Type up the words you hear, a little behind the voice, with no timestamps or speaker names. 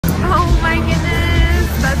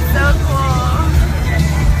so cool.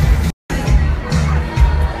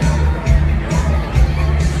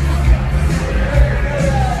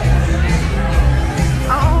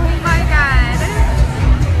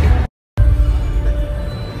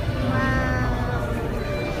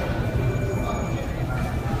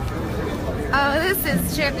 Oh, this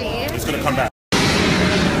is trippy. It's gonna come back.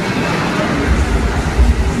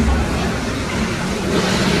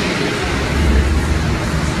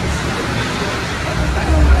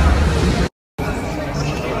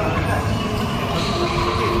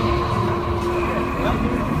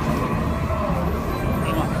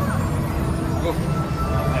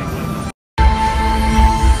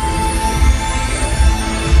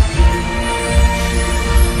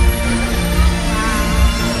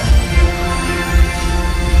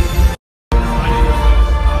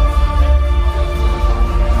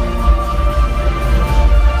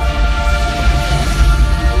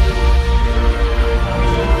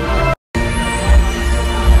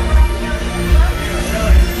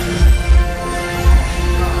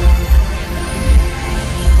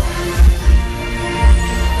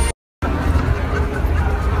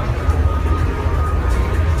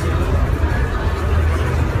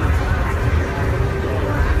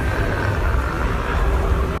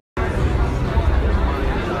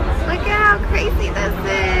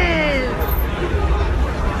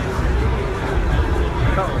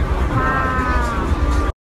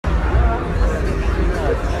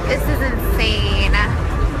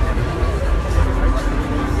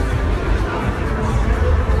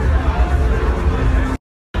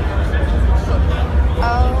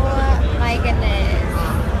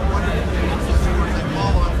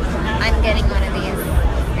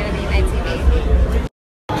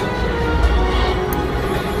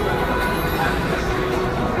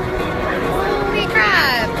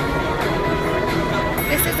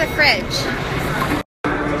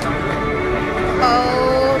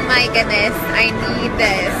 Oh my goodness, I need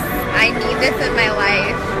this. I need this in my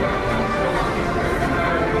life.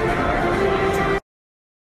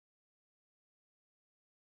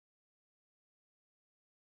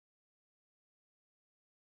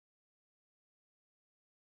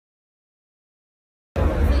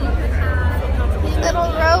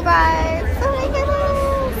 Little robots. Oh my goodness.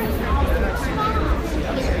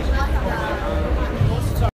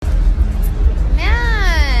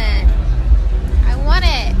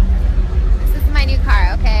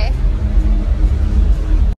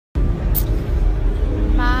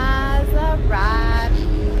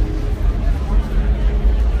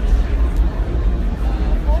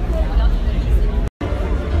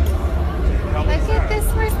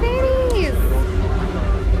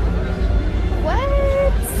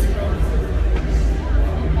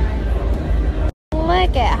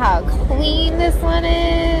 Look at how clean this one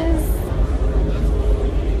is.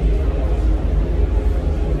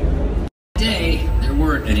 Today, there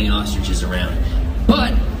weren't any ostriches around,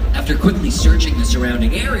 but after quickly searching the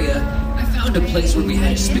surrounding area, I found a place where we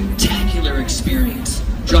had a spectacular experience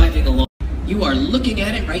driving along. You are looking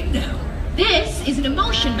at it right now. This is an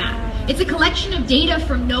emotion map. It's a collection of data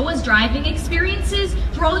from Noah's driving experiences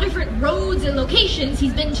through all the different roads and locations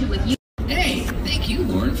he's been to with you. Hey, thank you,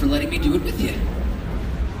 Lauren, for letting me do it with you.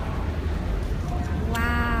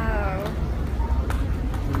 Wow.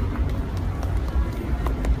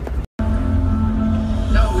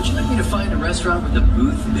 Now, would you like me to find a restaurant with a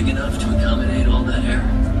booth big enough to accommodate all that air?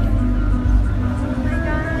 Oh my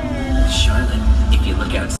God. Charlotte, if you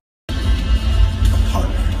look outside.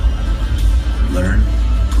 Partner. Learn,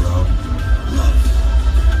 grow, love.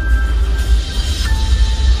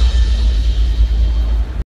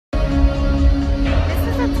 This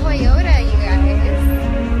is a Toyota, you guys.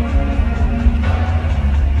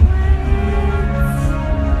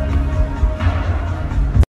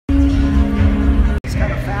 It's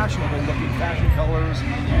kind of fashionable looking, fashion colors,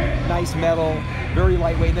 nice metal, very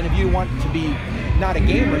lightweight. Then if you want to be not a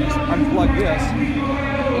gamer, you just unplug this,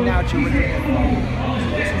 and now it's your regular phone. So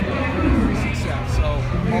this has been a very success. So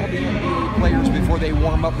all the NBA players, before they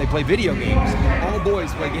warm up, they play video games. All the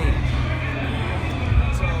boys play games.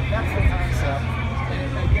 So that's the concept.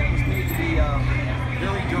 And again, it was made to be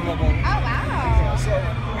very durable. Oh, wow. Yeah,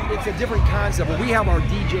 so it's a different concept. But we have our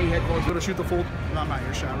DJ headphones. Going to shoot the full. Not my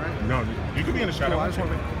your shot, right? No, you could be in the shot. Cool, I just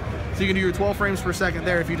want to. So you can do your 12 frames per second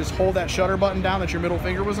there. If you just hold that shutter button down that your middle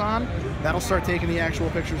finger was on, that'll start taking the actual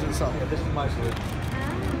pictures itself. Yeah, this is my solution.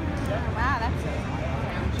 Oh, wow, that's a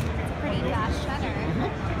pretty fast shutter.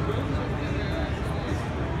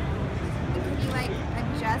 Can you like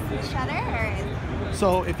adjust the shutter, or?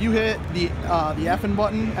 So if you hit the F-in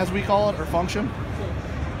button, as we call it, or function.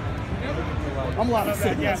 I'm allowed to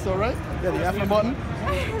say that still, right? Yeah, the F-in button.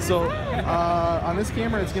 So on this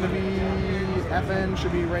camera, it's going to be FN,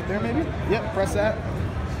 should be right there maybe. Yep, press that.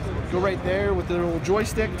 Go right there with the little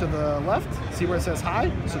joystick to the left. See where it says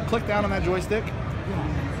hi? So click down on that joystick.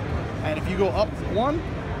 And if you go up one,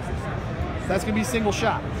 that's going to be single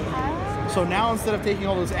shot. So now instead of taking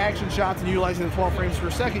all those action shots and utilizing the 12 frames per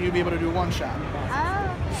second, you'll be able to do one shot.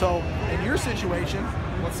 So in your situation,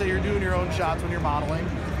 let's say you're doing your own shots when you're modeling,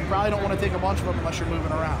 you probably don't want to take a bunch of them unless you're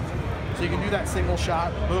moving around. So you can do that single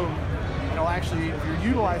shot, boom. And it'll actually, if you're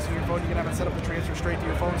utilizing your phone, you can have it set up to transfer straight to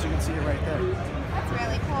your phone so you can see it right there. That's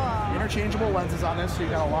really cool. Interchangeable lenses on this, so you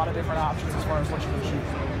got a lot of different options as far as what you can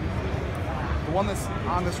shoot. The one that's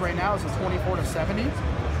on this right now is a 24 to 70,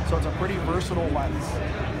 so it's a pretty versatile lens.